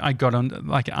just I got on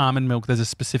like almond milk. There's a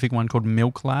specific one called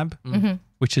Milk Lab,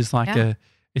 which is like Yeah.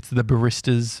 it's the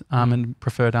barista's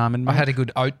preferred almond I milk. had a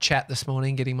good oat chat this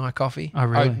morning getting my coffee. Oh,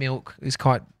 really? Oat milk is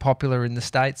quite popular in the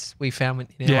States. We found it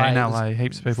in yeah, LA. in It was LA,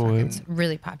 heaps of people were. It's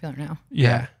really popular now.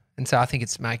 Yeah. And so I think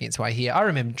it's making its way here. I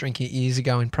remember drinking it years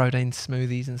ago in protein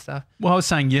smoothies and stuff. Well, I was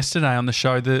saying yesterday on the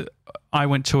show that I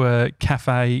went to a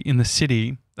cafe in the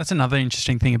city. That's another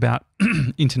interesting thing about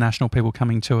international people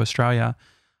coming to Australia.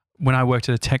 When I worked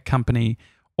at a tech company,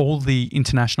 all the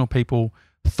international people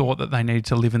thought that they needed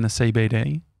to live in the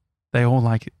CBD. They all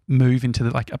like move into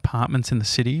the like apartments in the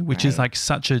city, which is Right. like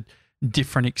such a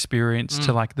different experience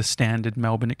to like the standard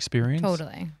Melbourne experience.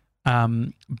 Totally.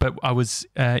 But I was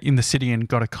in the city and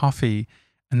got a coffee,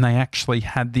 and they actually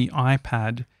had the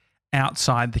iPad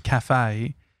outside the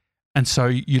cafe. And so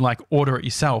you like order it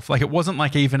yourself. Like it wasn't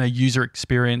like even a user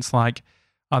experience like,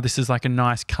 oh, this is like a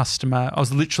nice customer. I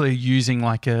was literally using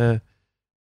I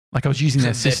was using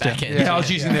their system. back end. Yeah, I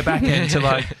was using their back end to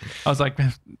I was like,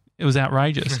 it was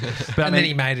outrageous. But I And then mean,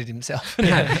 he made it himself.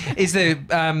 Is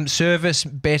the service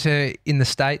better in the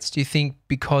States, do you think,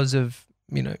 because of,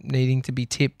 needing to be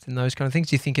tipped and those kind of things?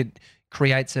 Do you think it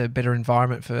creates a better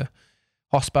environment for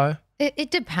hospo?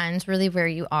 It depends really where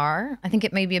you are. I think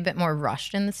it may be a bit more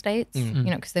rushed in the States,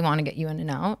 because they want to get you in and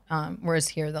out. Whereas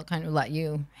here, they'll kind of let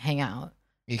you hang out.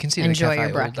 You can see Enjoy the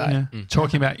cafe your all brekkie. day. yeah.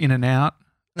 Talking about In and Out.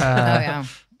 Oh, yeah.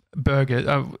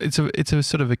 Burger. It's a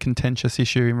sort of a contentious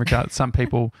issue in regard. Some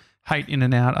people hate In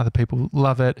and Out, other people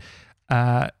love it.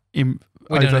 We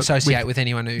don't associate with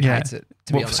anyone who hates it,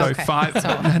 to be honest. So Okay. five. So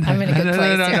I'm in a good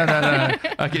place here.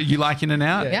 No. Okay, you like In and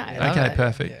Out? Yeah, I love Okay, it.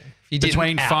 perfect. Yeah. If you didn't,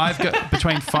 Between out.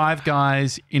 between Five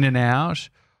Guys, In and Out,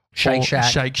 Shake or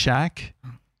Shack. Shake Shack.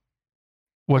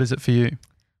 What is it for you?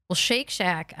 Well, Shake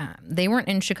Shack, they weren't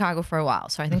in Chicago for a while.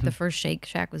 So I think the first Shake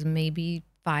Shack was maybe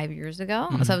 5 years ago.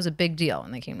 So that was a big deal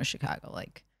when they came to Chicago,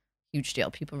 like huge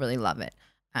deal. People really love it.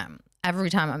 Every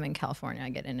time I'm in California, I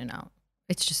get In and Out.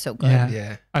 It's just so good.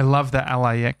 Yeah. I love the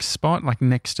LAX spot, like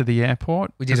next to the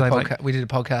airport. We did a 'Cause podcast. We did a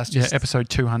podcast. Yeah, Just episode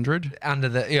 200. under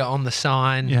the on the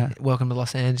sign. Yeah. Welcome to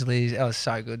Los Angeles. It was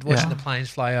so good. Watching Yeah. the planes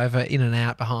fly over, In and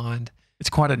Out behind. It's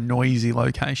quite a noisy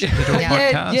location to do a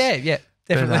Yeah. podcast. Yeah.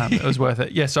 But, Definitely. it was worth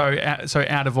it. Yeah. So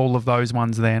out of all of those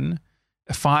ones, then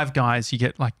Five Guys, you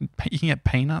get you can get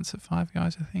peanuts at Five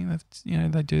Guys. I think that's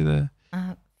they do the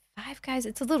Five Guys,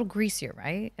 it's a little greasier,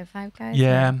 right? At Five Guys?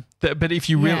 yeah. But if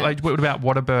you really Yeah. like, what about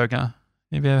Whataburger?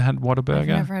 Have you ever had I've Whataburger?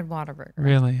 never had Whataburger.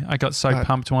 Really? I got so Right.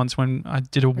 pumped once when I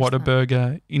did a Where's that?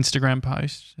 Whataburger Instagram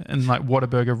post, and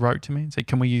Whataburger wrote to me and said,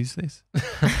 "Can we use this?"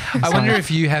 I wonder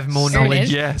if you have more You're an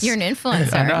knowledge. Yes. You're an I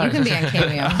influencer. know. You can be on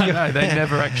Cameo. I know, they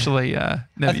never actually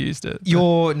never used it.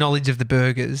 Your knowledge of the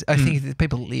burgers, I think that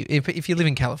people live. If you live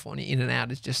in California, In and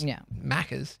Out is just Yeah.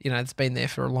 Macca's. It's been there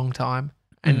for a long time,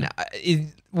 and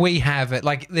we have it.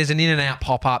 Like there's an In and Out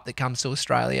pop up that comes to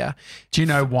Australia. Do you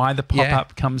know why the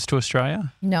pop-up comes to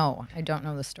Australia? No, I don't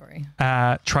know the story.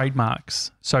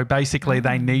 Trademarks. So basically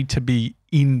they need to be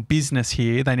in business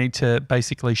here. They need to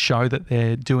basically show that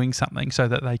they're doing something so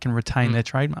that they can retain their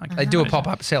trademark. They do a pop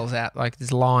up, sells out. Like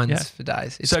there's lines Yeah. for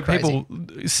days. It's So crazy. people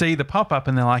see the pop-up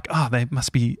and they're like, oh, they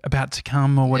must be about to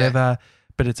come or whatever.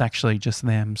 But it's actually just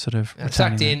them sort of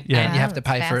sucked retaining in, it. and you have to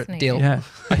That's pay for it. Deal.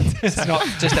 fascinating. Yeah. It's not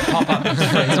just a pop up.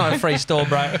 It's not a free store,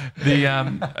 bro. The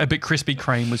a bit Krispy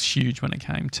Kreme was huge when it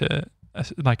came to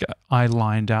I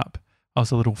lined up. I was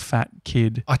a little fat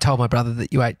kid. I told my brother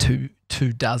that you ate two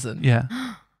dozen. Yeah,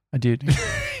 I did.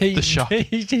 The shock.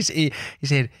 He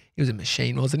said he was a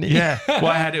machine, wasn't he? Yeah.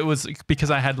 Well, it was because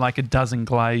I had like a dozen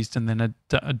glazed and then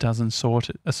a dozen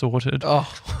assorted. Oh.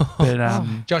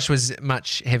 But Josh was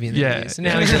much heavier than Yeah. he is.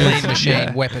 Now he's a lean machine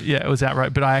Yeah. weapon. yeah, it was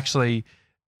outright. But I actually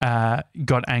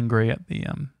got angry at the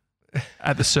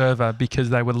at the server because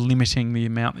they were limiting the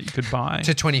amount that you could buy.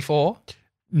 To 24.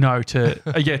 No, to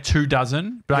 2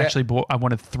 dozen, but I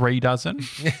wanted 3 dozen.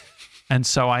 And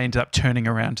so I ended up turning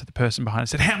around to the person behind and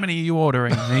said, "How many are you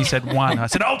ordering?" And he said 1. I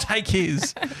said, "I'll take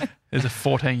his." There's a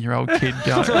 14-year-old kid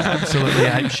going absolutely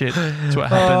ape shit. That's what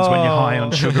happens when you're high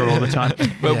on sugar all the time.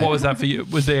 But what was that for you?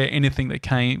 Was there anything that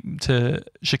came to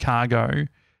Chicago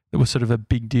that was sort of a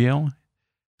big deal?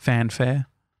 Fanfare?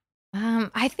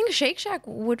 I think Shake Shack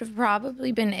would have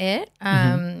probably been it.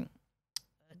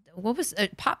 What was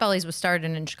Potbellies was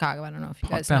started in Chicago. I don't know if you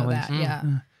guys know that. Yeah.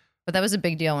 But that was a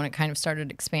big deal when it kind of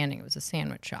started expanding. It was a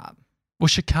sandwich shop. Well,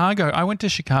 Chicago, I went to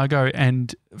Chicago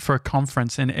and for a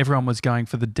conference and everyone was going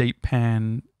for the deep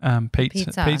pan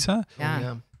pizza.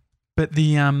 Yeah. But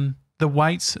the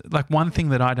waits, like one thing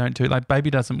that I don't do, like baby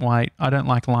doesn't wait. I don't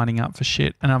like lining up for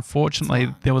shit. And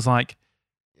unfortunately, there was like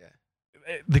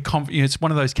it's one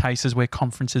of those cases where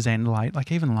conferences end late.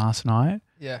 Like even last night,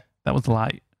 that was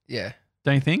late. Yeah.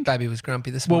 Don't you think? Baby was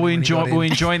grumpy this Well, morning. we're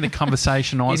enjoying the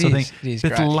conversation on something. It's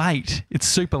great. late. It's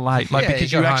super late. Like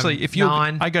because you actually, if you,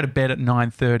 I go to bed at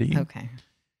 9:30. Okay.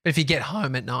 But if you get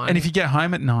home at 9. And if you get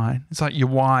home at 9, it's like you're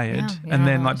wired, and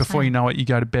then like before you know it, you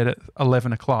go to bed at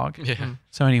 11 o'clock. Yeah.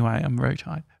 So anyway, I'm very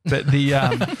tired. But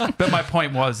but my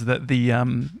point was that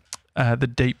the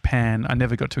deep pan, I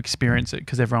never got to experience it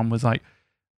because everyone was like.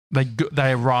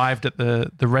 They arrived at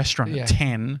the restaurant at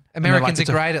 10. Americans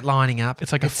are great at lining up.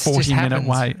 It's like a 40-minute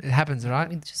wait. It happens, right?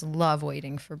 We just love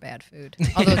waiting for bad food.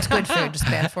 Although it's good food, just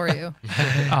bad for you.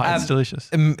 It's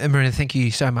delicious. Marina, thank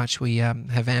you so much. We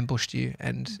have ambushed you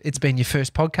and it's been your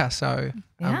first podcast. So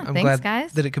I'm thanks, glad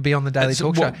guys. that it could be on the Daily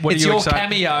Talk Show. What It's are you your excited-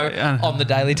 cameo on the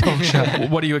Daily Talk Show.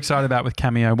 What are you excited about with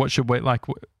Cameo? What should we, like,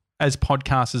 as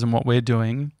podcasters and what we're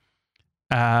doing,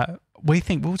 we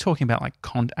were talking about like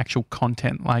actual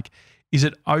content. Like, is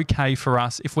it okay for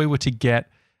us if we were to get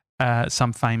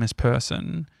some famous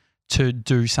person to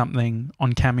do something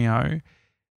on Cameo?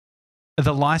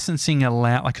 The licensing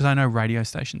allowed, like, because I know radio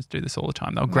stations do this all the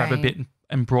time. They'll grab a bit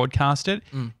and broadcast it.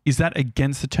 Is that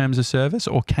against the terms of service,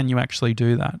 or can you actually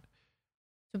do that?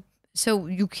 So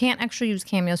you can't actually use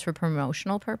cameos for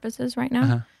promotional purposes right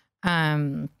now.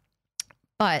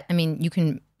 But I mean, you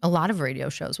can. A lot of radio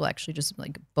shows will actually just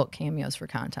like book cameos for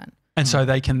content, and so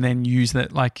they can then use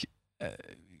that. Like,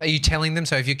 are you telling them?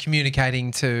 So if you're communicating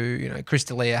to Chris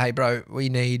D'Elia, hey bro, we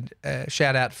need a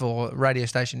shout out for radio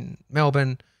station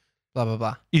Melbourne, blah blah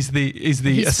blah. Is the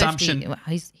he's assumption?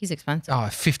 50, he's expensive. Oh,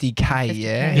 50K,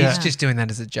 yeah. He's just doing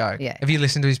that as a joke. Yeah. Have you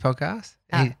listened to his podcast?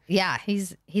 Yeah,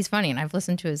 he's funny, and I've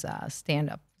listened to his stand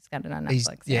up. He's got it on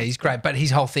Netflix. He's great. But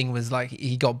his whole thing was like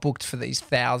he got booked for these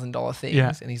 $1,000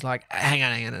 things, and he's like, hang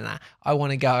on. I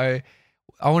want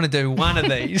to do one of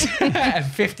these at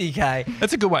 50K.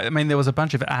 That's a good way. I mean, there was a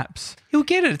bunch of apps. You'll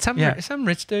get it. Some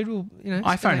rich dude will,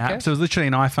 iPhone apps. It was literally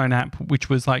an iPhone app, which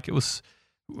was like, it was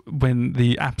when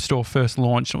the App Store first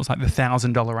launched, it was like the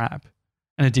 $1,000 app,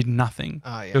 and it did nothing.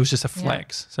 Oh, yeah. It was just a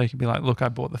flex. So you could be like, look, I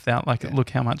bought the $1,000. Like,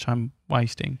 look how much I'm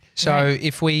wasting. So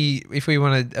if we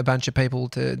wanted a bunch of people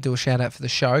to do a shout out for the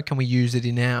show, can we use it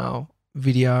in our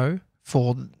video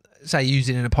for, say, use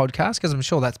it in a podcast? Because I'm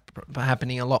sure that's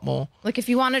happening a lot more. Like if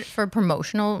you want it for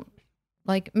promotional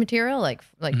like material, like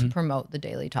to promote the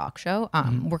Daily Talk Show,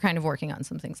 we're kind of working on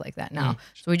some things like that now.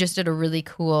 So we just did a really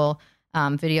cool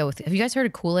video with. Have you guys heard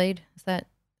of Kool-Aid? Is that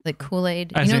like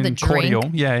Kool-Aid? As the cordial.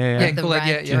 drink? Yeah. The Kool-Aid,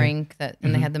 red drink that,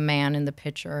 and they had the man in the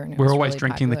pitcher. And it We're was always really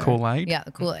drinking popular. the Kool-Aid. Yeah,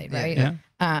 the Kool-Aid, right?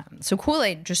 Yeah. So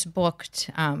Kool-Aid just booked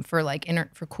for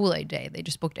for Kool-Aid Day. They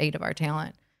just booked 8 of our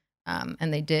talent.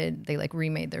 And they like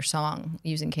remade their song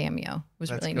using Cameo. It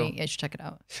was really neat. You should check it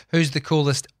out. Who's the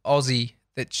coolest Aussie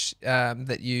that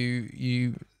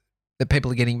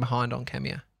people are getting behind on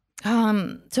Cameo?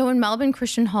 So in Melbourne,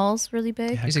 Christian Hall's really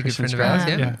big. He's a good friend Christian's of ours.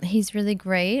 great. Yeah. He's really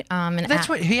great. And That's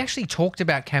what he actually talked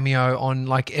about Cameo on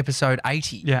like episode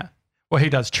 80. Yeah. Well, he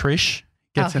does Trish.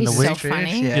 Gets in the he's week. so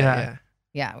funny. Yeah.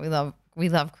 Yeah, we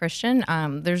love Christian.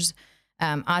 There's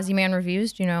Aussie Man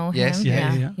Reviews. Do you know him? Yes.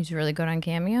 Yeah. He's really good on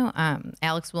Cameo.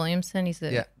 Alex Williamson, he's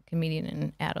a comedian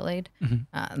in Adelaide.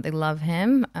 They love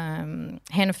him.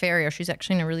 Hannah Ferrier, she's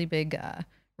actually in a really big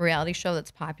reality show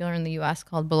that's popular in the U.S.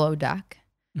 called Below Deck.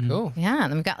 Cool. Yeah,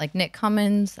 and then we've got like Nick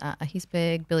Cummins. He's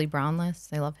big. Billy Brownless,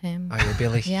 they love him. Oh yeah,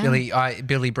 Billy. Yeah.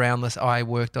 Billy Brownless. I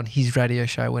worked on his radio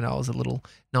show when I was a little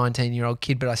 19-year-old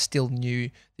kid, but I still knew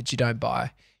that you don't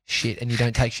buy shit and you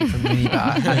don't take shit from minibar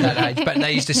at that age. But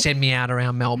they used to send me out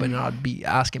around Melbourne and I'd be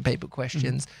asking people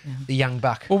questions. The young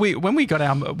buck. Well, when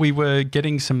we were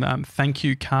getting some thank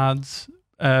you cards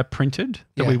printed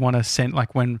that we want to send,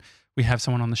 like when we have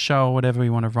someone on the show or whatever, we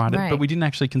want to write it, but we didn't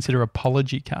actually consider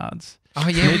apology cards. Oh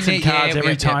yeah, We need some cards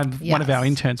every time Yes. one of our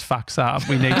interns fucks up.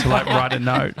 We need to like write a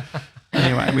note.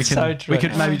 Anyway, we So can true. we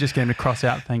could maybe just get him to cross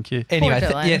out. Thank you. Anyway, Poor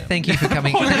Dylan. yeah, thank you for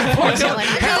coming. Poor Dylan.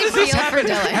 I really feel for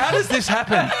Dylan. How does this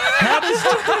happen?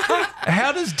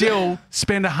 How does Dill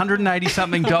spend $180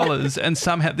 something and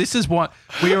somehow this is what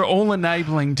we are all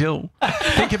enabling Dill.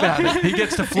 Think about it. He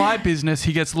gets to fly business.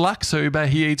 He gets Lux Uber.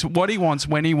 He eats what he wants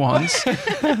when he wants.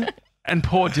 And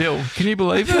poor Dill. Can you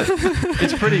believe it?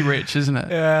 It's pretty rich, isn't it?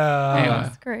 Yeah. Anyway.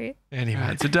 That's great. Anyway,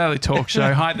 It's a Daily Talk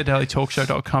Show. Hi at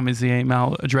thedailytalkshow.com is the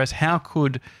email address. How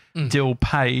could Dill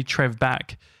pay Trev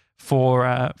back for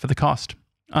the cost?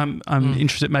 I'm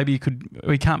interested. Maybe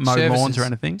we can't mow lawns or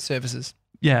anything. Services.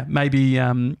 Yeah, maybe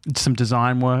some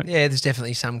design work. Yeah, there's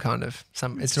definitely some kind of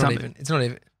It's not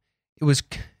even.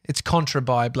 It's contra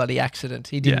by bloody accident.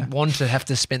 He didn't want to have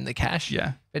to spend the cash.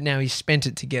 Yeah. But now he's spent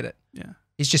it to get it. Yeah.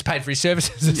 He's just paid for his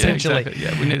services Yeah, essentially. exactly.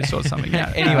 Yeah, we need to sort something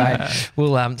out. Anyway,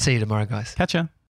 we'll see you tomorrow, guys. Catch ya.